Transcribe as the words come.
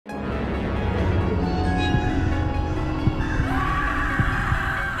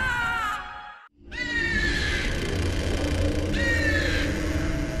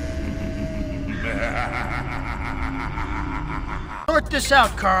this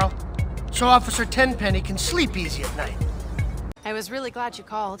out, Carl, so Officer Tenpenny can sleep easy at night. I was really glad you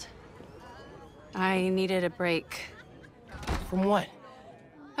called. I needed a break. From what?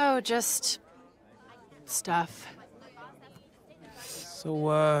 Oh, just... stuff. So,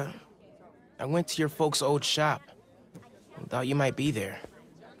 I went to your folks' old shop. I thought you might be there.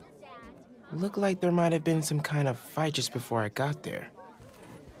 Looked like there might have been some kind of fight just before I got there.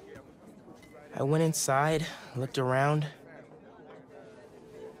 I went inside, looked around,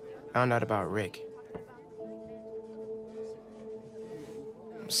 found out about Rick.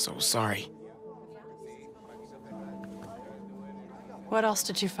 I'm so sorry. What else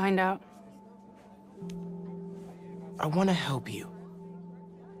did you find out? I want to help you.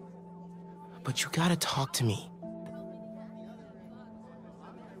 But you gotta talk to me.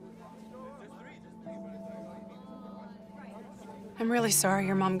 I'm really sorry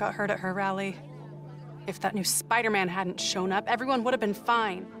your mom got hurt at her rally. If that new Spider-Man hadn't shown up, everyone would have been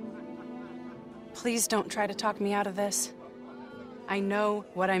fine. Please don't try to talk me out of this. I know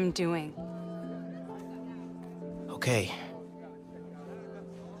what I'm doing. Okay.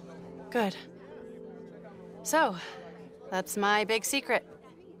 Good. So, that's my big secret.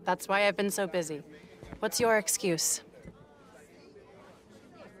 That's why I've been so busy. What's your excuse?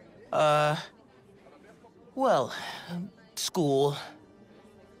 Well, school,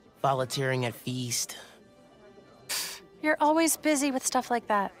 volunteering at Feast. You're always busy with stuff like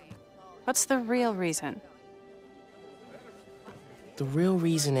that. What's the real reason? The real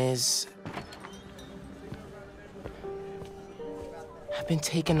reason is... I've been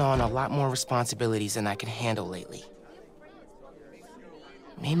taking on a lot more responsibilities than I can handle lately.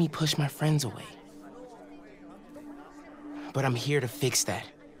 Made me push my friends away. But I'm here to fix that.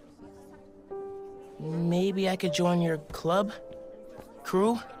 Maybe I could join your club?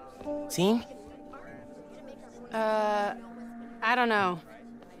 Crew? Team? I don't know.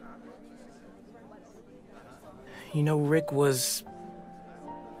 You know, Rick was...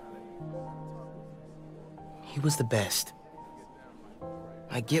 He was the best.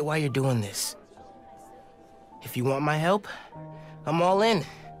 I get why you're doing this. If you want my help, I'm all in.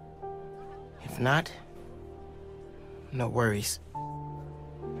 If not, no worries.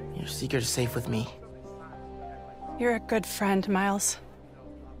 Your secret is safe with me. You're a good friend, Miles.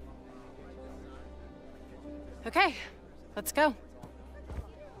 Okay, let's go.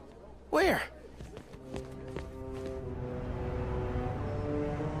 Where?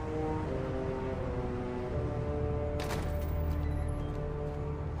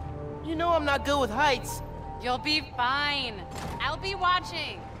 You know I'm not good with heights. You'll be fine. I'll be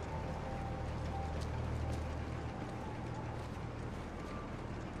watching.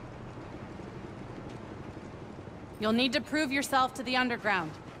 You'll need to prove yourself to the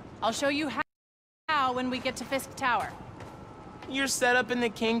Underground. I'll show you how when we get to Fisk Tower. You're set up in the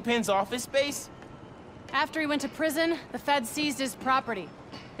Kingpin's office space? After he went to prison, the Feds seized his property.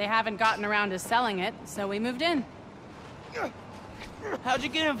 They haven't gotten around to selling it, so we moved in. How'd you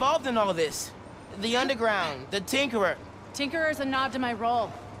get involved in all this? The Underground, the Tinkerer. Tinkerer's a nod to my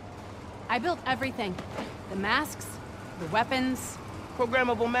role. I built everything. The masks, the weapons.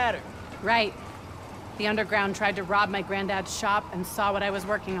 Programmable matter. Right. The Underground tried to rob my granddad's shop and saw what I was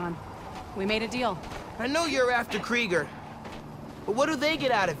working on. We made a deal. I know you're after Krieger, but what do they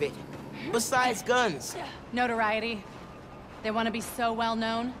get out of it? Besides guns? Notoriety. They want to be so well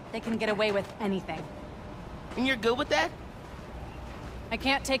known, they can get away with anything. And you're good with that? I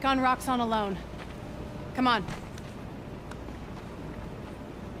can't take on Roxxon alone. Come on.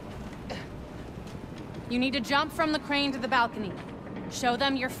 You need to jump from the crane to the balcony. Show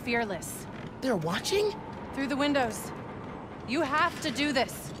them you're fearless. They're watching? Through the windows. You have to do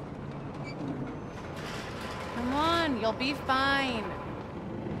this. Come on, you'll be fine.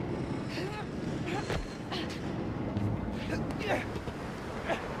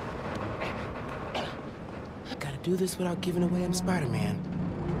 Gotta do this without giving away I'm Spider-Man.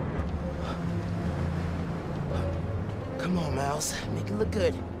 Come on, Miles. Make it look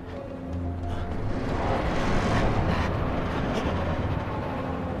good.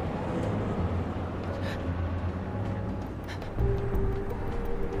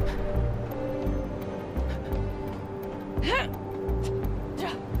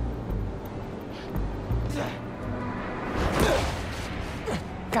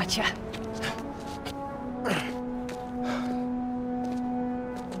 Gotcha.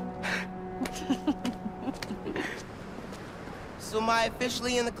 So am I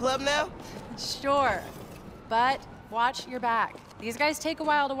officially in the club now? Sure. But watch your back. These guys take a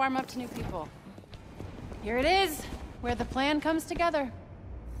while to warm up to new people. Here it is, where the plan comes together.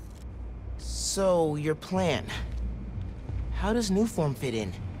 So, your plan. How does Nuform fit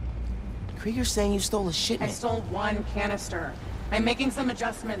in? Krieger's saying you stole a I shipment. stole one canister. I'm making some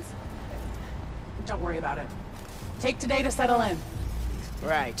adjustments. Don't worry about it. Take today to settle in.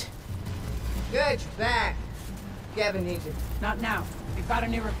 Right. Good, you're back. Gavin needs you. Not now. We've got a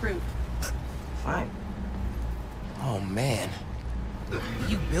new recruit. Fine. Oh, man.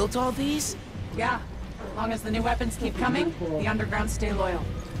 You built all these? Yeah. As long as the new weapons keep coming, the underground stay loyal.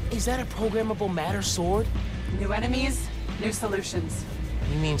 Is that a programmable matter sword? New enemies, new solutions.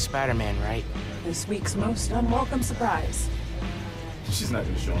 You mean Spider-Man, right? This week's most unwelcome surprise. She's not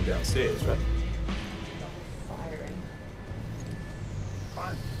gonna show him downstairs, right?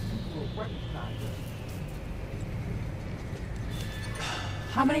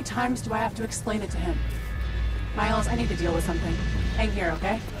 How many times do I have to explain it to him? Miles, I need to deal with something. Hang here,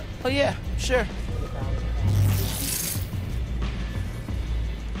 okay? Oh, yeah, sure.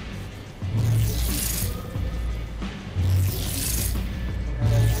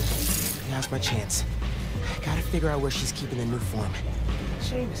 Now's my chance. Gotta figure out where she's keeping the Nuform.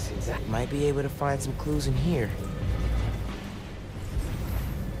 Jameson's that. Might be able to find some clues in here.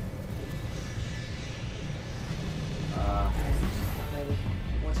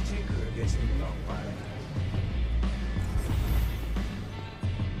 Once Tinker gets in the fire.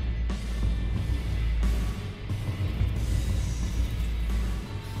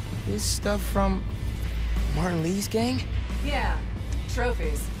 This stuff from Martin Lee's gang? Yeah,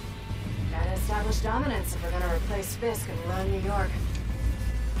 trophies. Gotta establish dominance if we're gonna replace Fisk and run New York.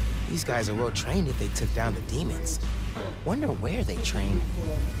 These guys are well trained if they took down the demons. Wonder where they train.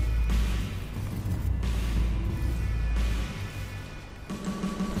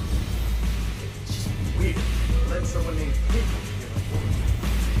 It's just weird. Let someone named Tinker get on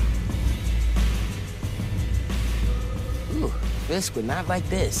board. Ooh, Fisk would not like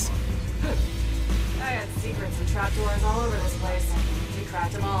this. I got secrets and trapdoors all over this place. We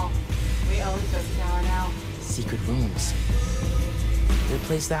cracked them all. We own Fisk Tower now. Secret rooms. Good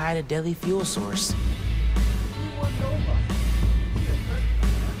place to hide a deadly fuel source.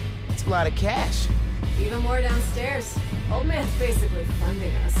 It's a lot of cash. Even more downstairs. Old man's basically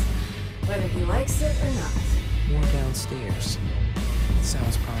funding us. Whether he likes it or not. More downstairs.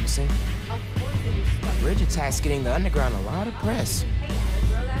 Sounds promising. Bridge attack's getting the underground a lot of press. Hey,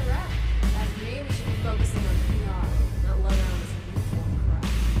 throw that rap. As me, we should be focusing on PR, not lugging on this uniform crap.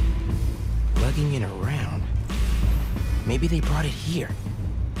 Lugging it around. Maybe they brought it here.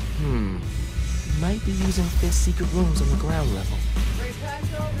 Might be using Fisk's secret rooms on the ground level. Break time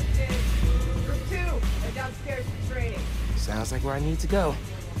to over, kid. Group 2, head downstairs for training. Sounds like where I need to go.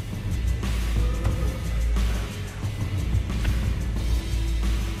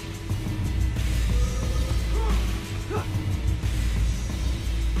 I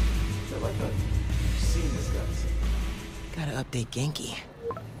feel like I've seen this guy. Gotta update Genki.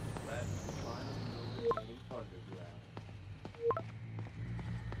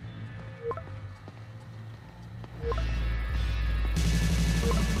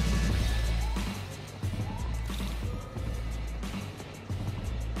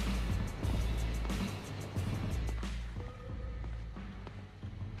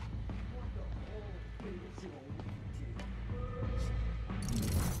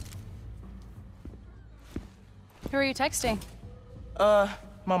 Who are you texting? My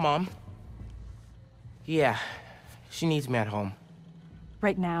mom. Yeah, she needs me at home.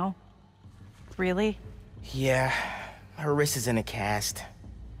 Right now? Really? Yeah, her wrist is in a cast.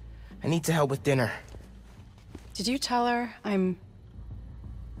 I need to help with dinner. Did you tell her I'm...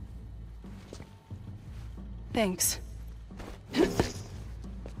 Thanks.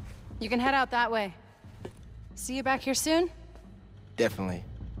 You can head out that way. See you back here soon? Definitely.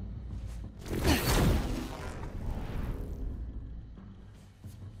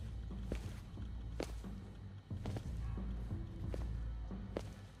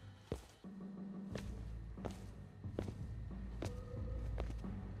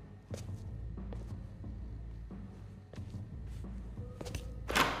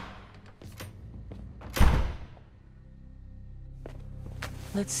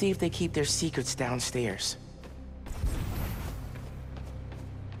 Let's see if they keep their secrets downstairs.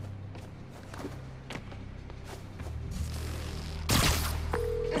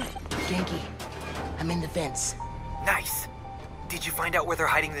 Genki, I'm in the vents. Nice. Did you find out where they're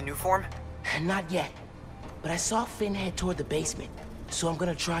hiding the Nuform? Not yet, but I saw Finn head toward the basement, so I'm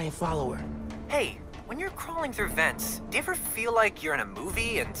gonna try and follow her. Hey, when you're crawling through vents, do you ever feel like you're in a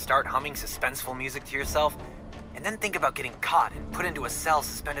movie and start humming suspenseful music to yourself? And then think about getting caught and put into a cell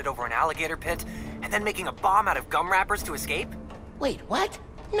suspended over an alligator pit, and then making a bomb out of gum wrappers to escape? Wait, what?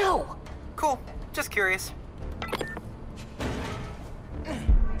 No! Cool. Just curious.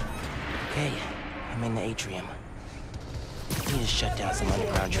 Okay, I'm in the atrium. I need to shut down some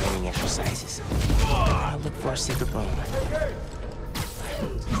underground training exercises. I'll look for a secret room.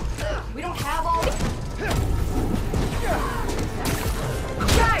 We don't have all the...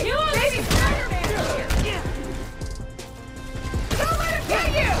 Guys, baby Spider-Man here! Don't let him get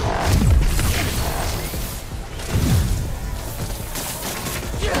you!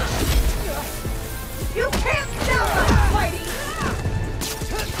 You can't stop us, Spidey!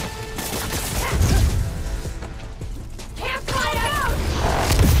 Can't fly out!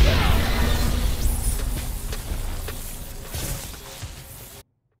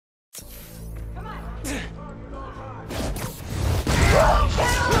 Come on!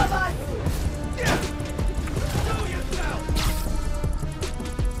 Get all of us!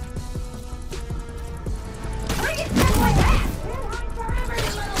 Bring it back like that! We'll run forever,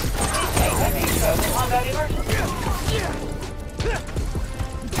 you little... Combat emergency!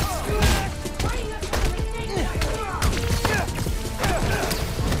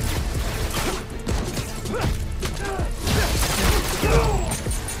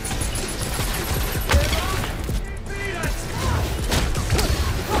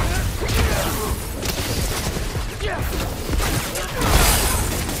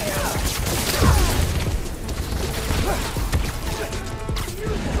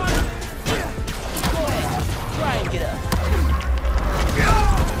 Try and get up.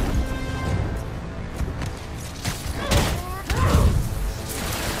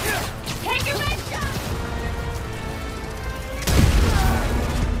 Take your red shot!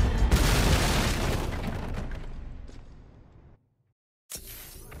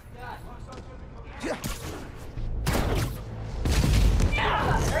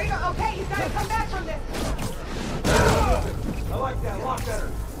 There you go. Okay, you gotta come back from this. I like that. Lock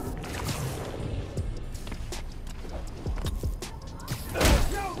better.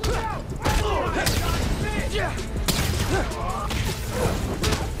 Yeah.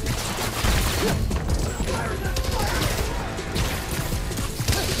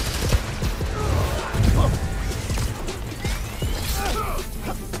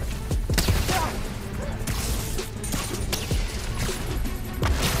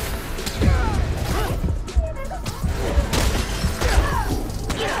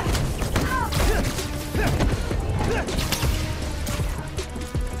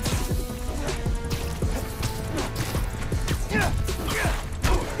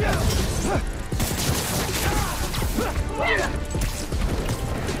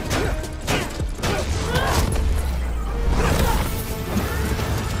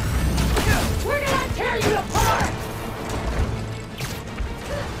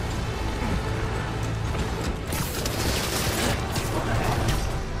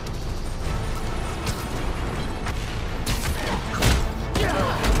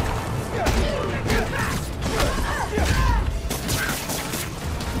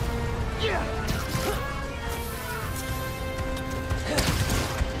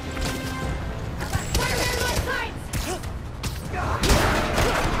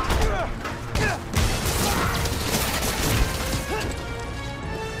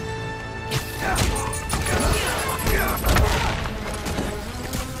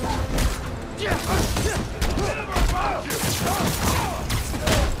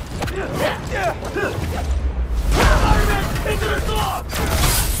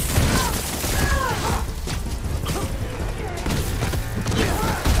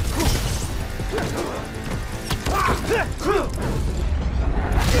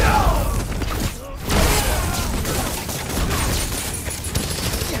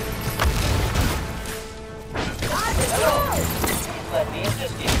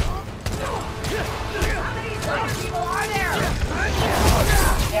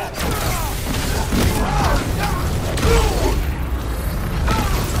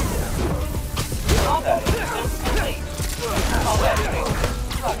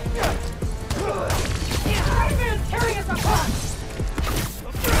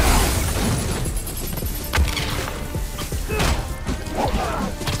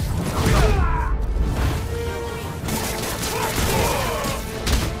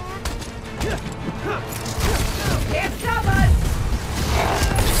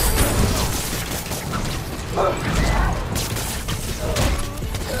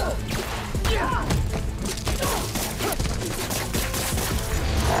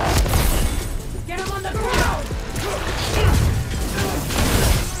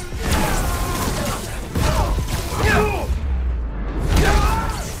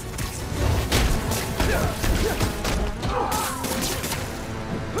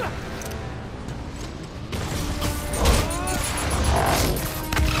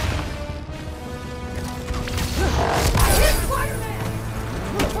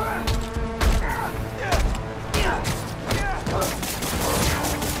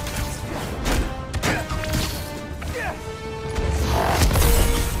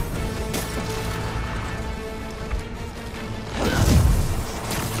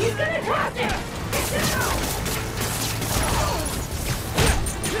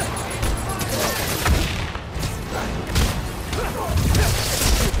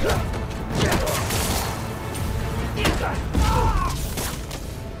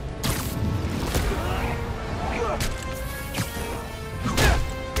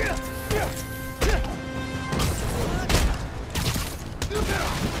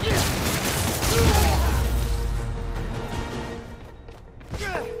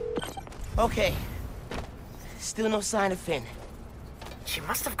 Okay. Still no sign of Finn. She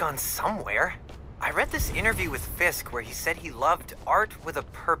must have gone somewhere. I read this interview with Fisk where he said he loved art with a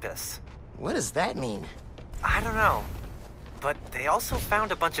purpose. What does that mean? I don't know. But they also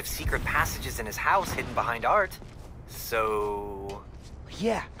found a bunch of secret passages in his house hidden behind art. So...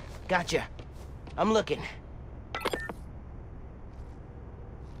 Yeah, gotcha. I'm looking.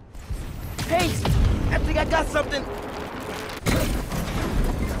 Hey! I think I got something!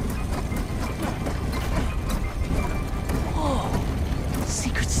 Oh!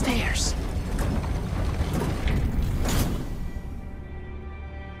 Secret stairs!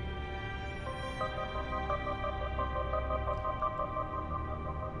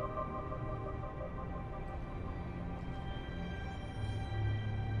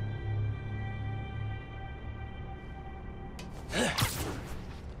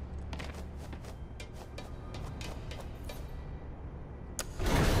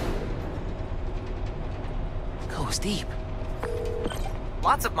 Goes deep.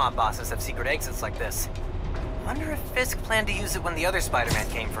 Lots of mob bosses have secret exits like this. Wonder if Fisk planned to use it when the other Spider-Man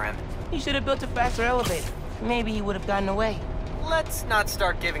came for him. He should have built a faster elevator. Maybe he would have gotten away. Let's not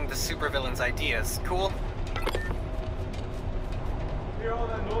start giving the supervillains ideas, cool? Hear all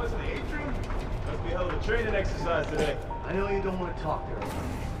that noise in the atrium? Must be a hell of a training exercise today. I know you don't want to talk there, but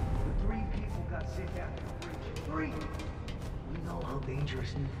 3 people got sick after the breach. 3! We know how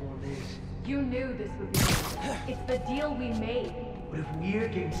dangerous Nuform is. You knew this would be dangerous. It's the deal we made. But if we're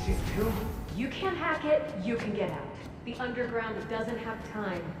getting sick too, You can hack it, you can get out. The underground doesn't have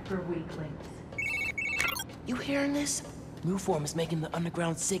time for weaklings. You hearing this? Nuform is making the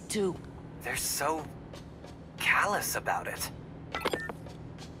underground sick too. They're so... callous about it.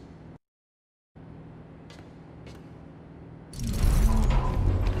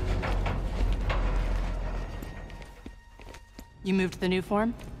 You moved the new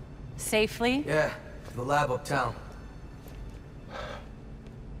form? Safely? Yeah, to the lab uptown.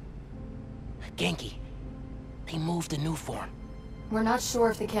 Genki, they moved the Nuform. We're not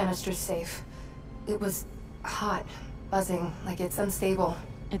sure if the canister's safe. It was hot, buzzing, like it's unstable.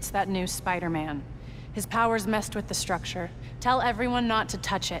 It's that new Spider-Man. His powers messed with the structure. Tell everyone not to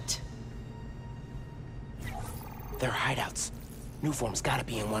touch it. They're hideouts. Nuform's gotta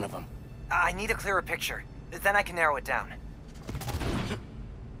be in one of them. I need a clearer picture. Then I can narrow it down.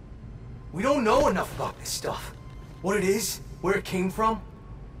 We don't know enough about this stuff. What it is, where it came from.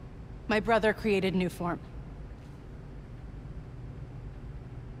 My brother created Nuform.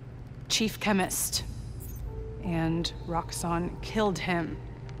 Chief Chemist. And Roxxon killed him.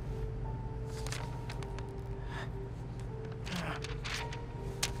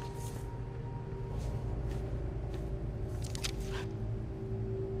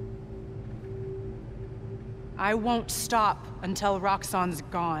 I won't stop until Roxxon's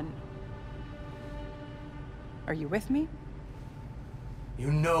gone. Are you with me?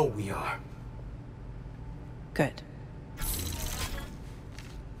 You know we are. Good.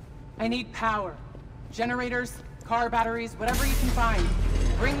 I need power. Generators, car batteries, whatever you can find.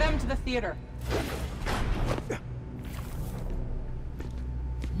 Bring them to the theater.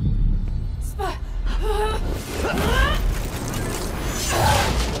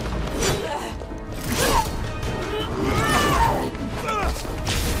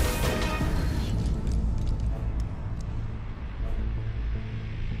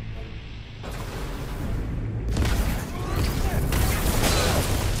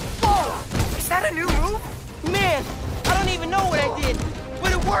 Is that a new move? Man, I don't even know what I did,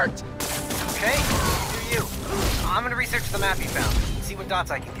 but it worked! Okay, do you. I'm gonna research the map you found. See what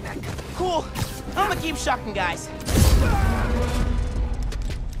dots I can connect. Cool. I'm gonna keep shocking guys.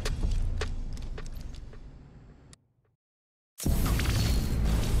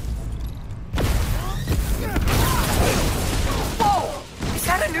 Whoa! Is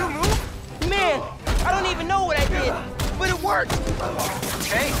that a new move? Man, I don't even know what I did, but it worked!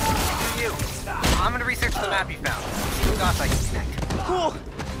 Okay, do you. I'm gonna research the map you found. See what dots I can connect. Cool.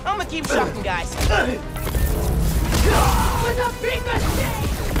 I'm gonna keep shocking guys. with a big mistake!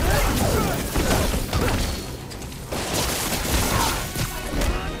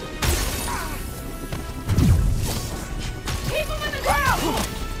 Keep him in the ground!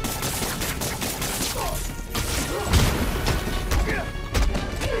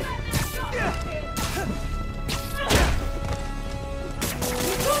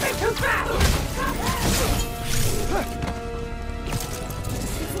 He's moving too fast!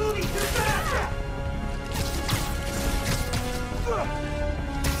 He's moving too fast!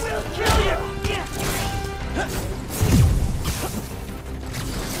 We'll kill you!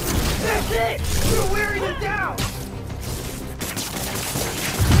 That's it! We're wearing him down!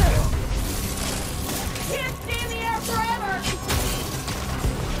 Can't stay in the air forever!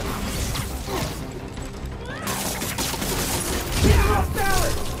 Get off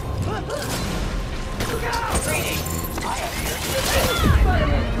balance! Look out! Greedy! I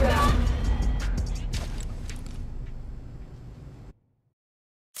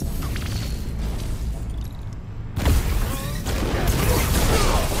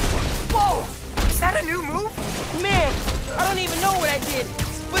Whoa! Is that a new move? Man, I don't even know what I did,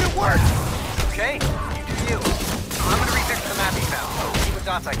 but it worked! Okay, you do you. I'm gonna research the map you found. See what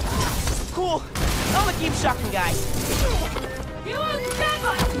dots I can see. Cool. I'm gonna keep shocking guys. You lose the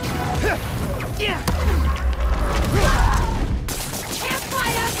deadline! Yeah. Can't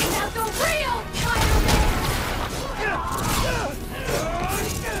fight us without the real Spider-Man!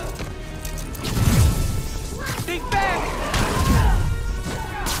 Think back!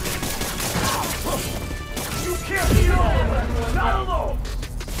 You can't be alone! Not alone!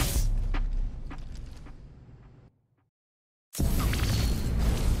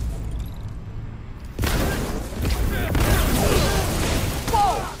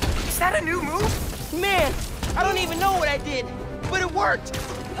 Whoa! Is that a new move? Man, I don't even know what I did, but it worked!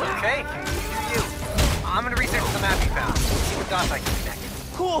 Okay, you do you. I'm gonna research the map you found. See what dots I can connect.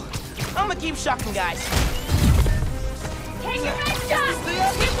 Cool. I'm gonna keep shocking guys. Take your next shot!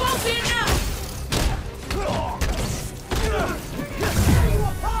 It won't be enough!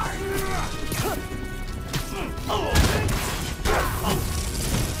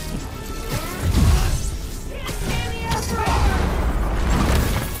 Can't stay in the air forever!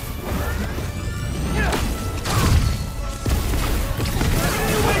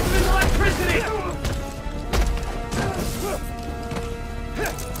 Stay away from his electricity!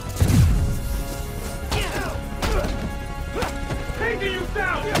 Taking you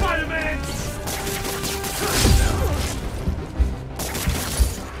down, Spider-Man!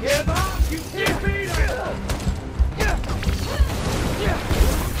 Give up! You can't beat him!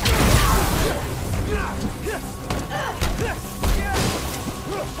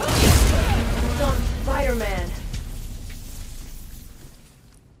 Spider-Man.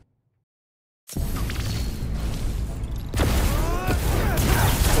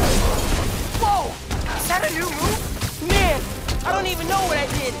 Whoa! Is that a new move? Man, I don't even know what I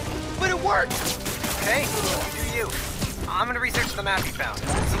did, but it worked! Okay, you do you. I'm gonna research the map you found.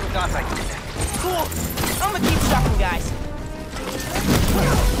 See what dots I can connect. Cool. I'm gonna keep shocking guys.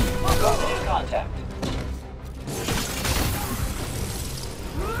 Contact.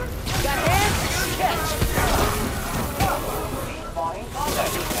 Got hands? Catch! Find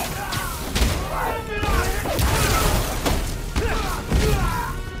contact.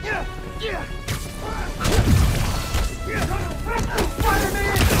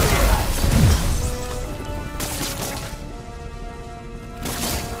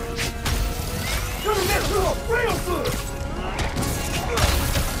 Gonna get through a real good!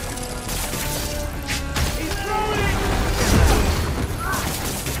 He's throwing it!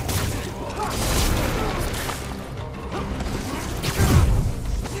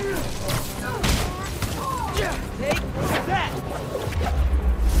 Take that!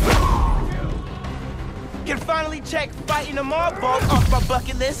 Can finally check fighting a mob vault off my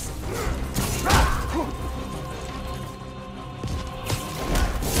bucket list.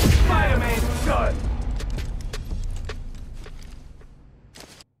 Spider-Man's done!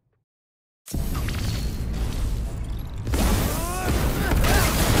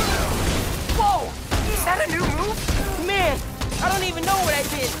 Whoa! Is that a new move? Man, I don't even know what I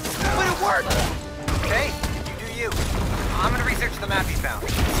did, but it worked! Okay, you do you. I'm gonna research the map you found.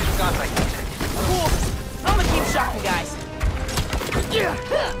 See what dots I can connect. Cool. I'm gonna keep shocking guys.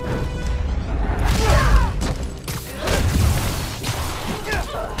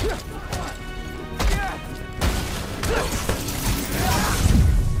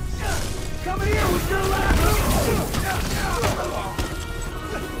 Come here with your last!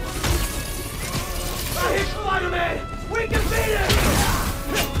 I hit Spider-Man! We can beat him!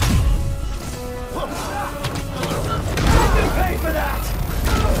 I can pay for that!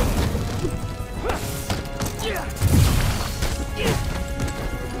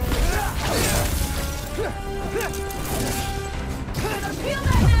 Peel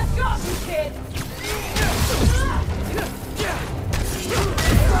that mask off, you kid!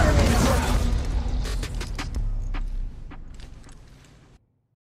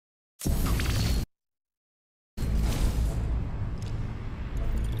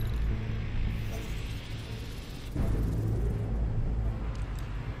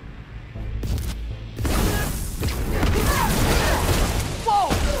 Whoa!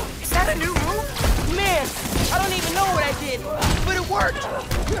 Is that a new move? Man, I don't even know what I did, but it worked!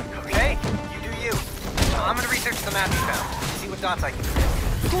 Okay, you do you. I'm gonna research the map you found. See what dots I can connect.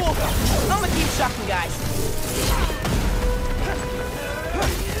 Cool. I'm gonna keep shocking guys.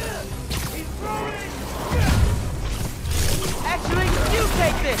 Actually, you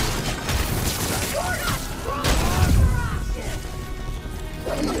take this.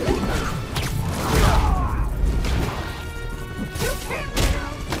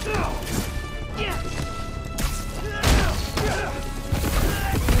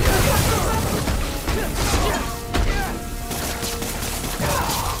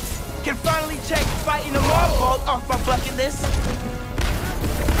 Can finally check fighting a mob vault off my bucket list.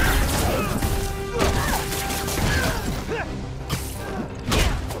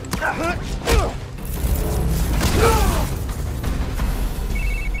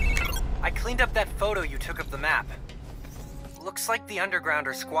 I cleaned up that photo you took of the map. Looks like the underground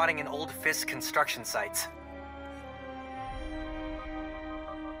are squatting in old Fisk construction sites.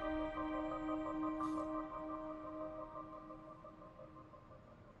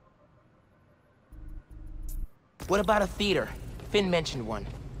 What about a theater? Finn mentioned one.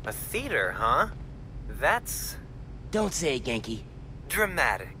 A theater, huh? That's... Don't say it, Genki.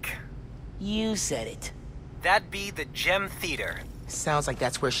 dramatic. You said it. That'd be the Gem Theater. Sounds like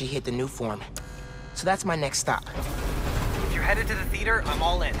that's where she hid the new form. So that's my next stop. If you're headed to the theater, I'm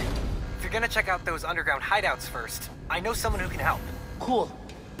all in. If you're gonna check out those underground hideouts first, I know someone who can help. Cool.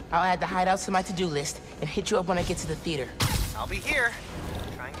 I'll add the hideouts to my to-do list and hit you up when I get to the theater. I'll be here,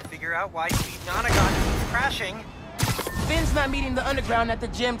 trying to figure out why Speed Nonagon keeps crashing. Finn's not meeting the underground at the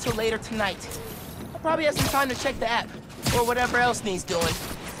gym till later tonight. I'll probably have some time to check the app, or whatever else needs doing.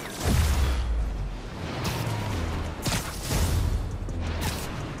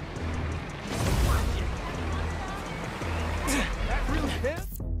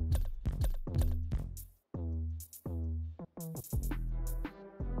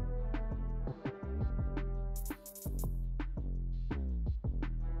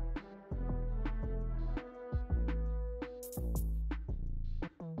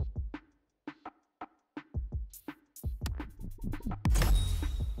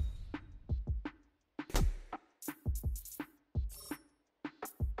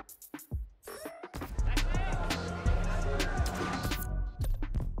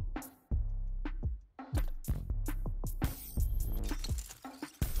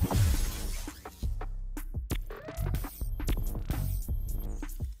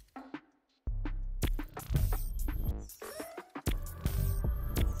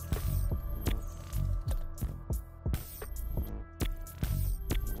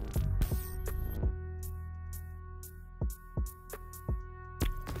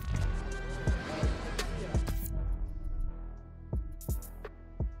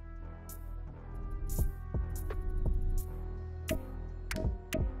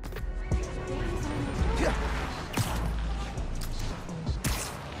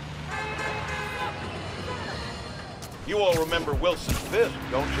 You all remember Wilson Fisk,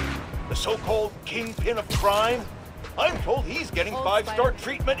 don't you? The so-called kingpin of crime? I'm told he's getting five-star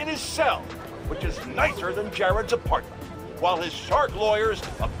treatment in his cell, which is nicer than Jared's apartment, while his shark lawyers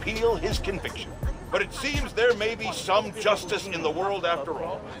appeal his conviction. But it seems there may be some justice in the world after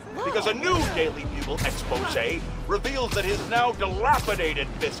all, because a new Daily Bugle expose reveals that his now dilapidated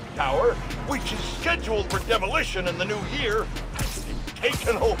Fisk Tower, which is scheduled for demolition in the new year, has been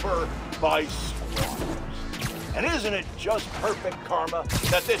taken over by squatters. And isn't it just perfect karma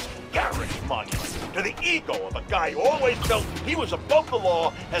that this garish monument to the ego of a guy who always felt he was above the law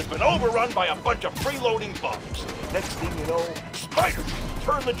has been overrun by a bunch of freeloading bums? Next thing you know, Spider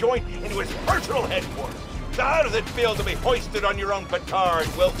turned the joint into his personal headquarters. So how does it feel to be hoisted on your own petard,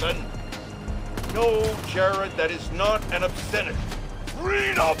 Wilson? No, Jared, that is not an obscenity.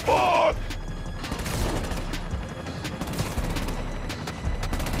 Read a book!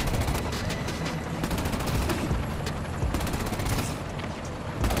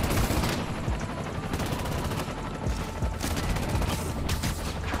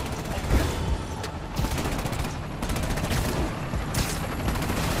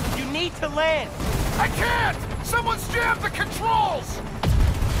 To land! I can't! Someone's jammed the controls!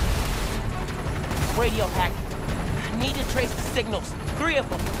 Radio hack. I need to trace the signals. 3 of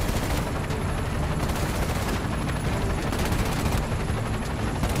them.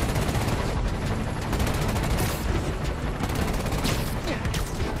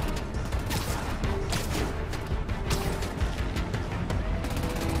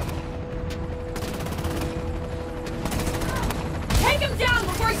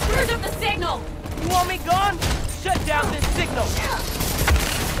 You want me gone? Shut down this signal!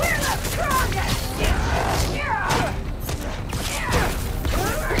 We're the strongest!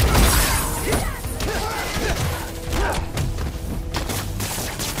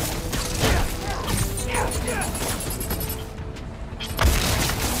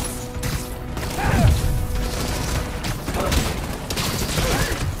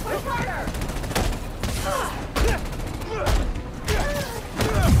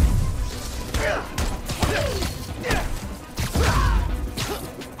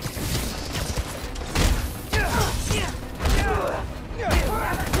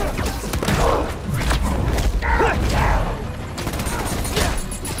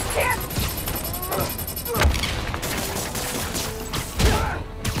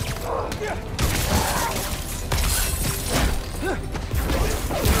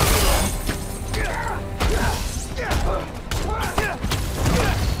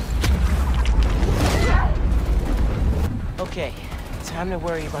 Time to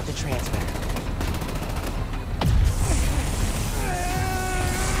worry about the transmitter.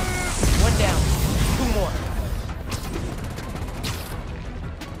 One down. 2 more.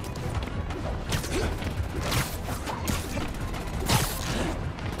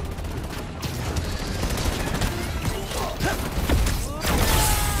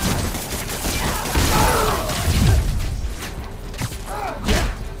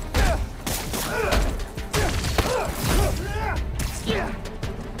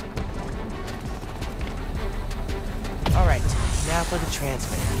 All right, now for the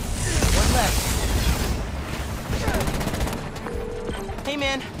transmitter. One left. Hey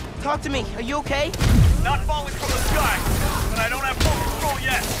man, talk to me. Are you okay? Not falling from the sky, but I don't have full control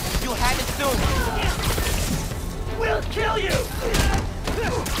yet. You'll have it soon. We'll kill you!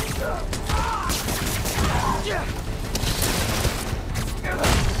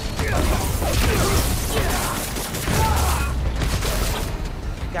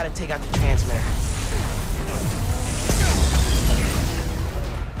 Gotta take out the transmitter.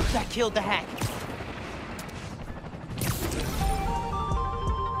 That killed the hack.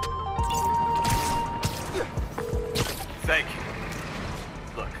 Thank you.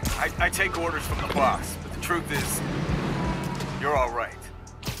 Look, I take orders from the boss, but the truth is, you're all right.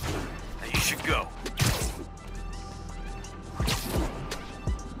 Now you should go.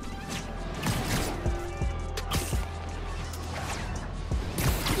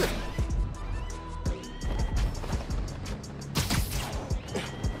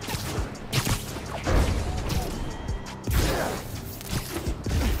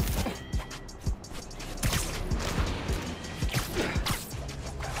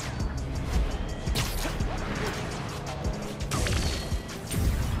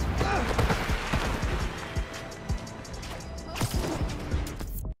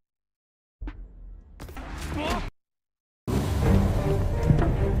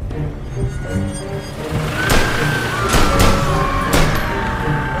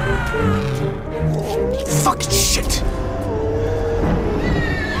 Fucking shit!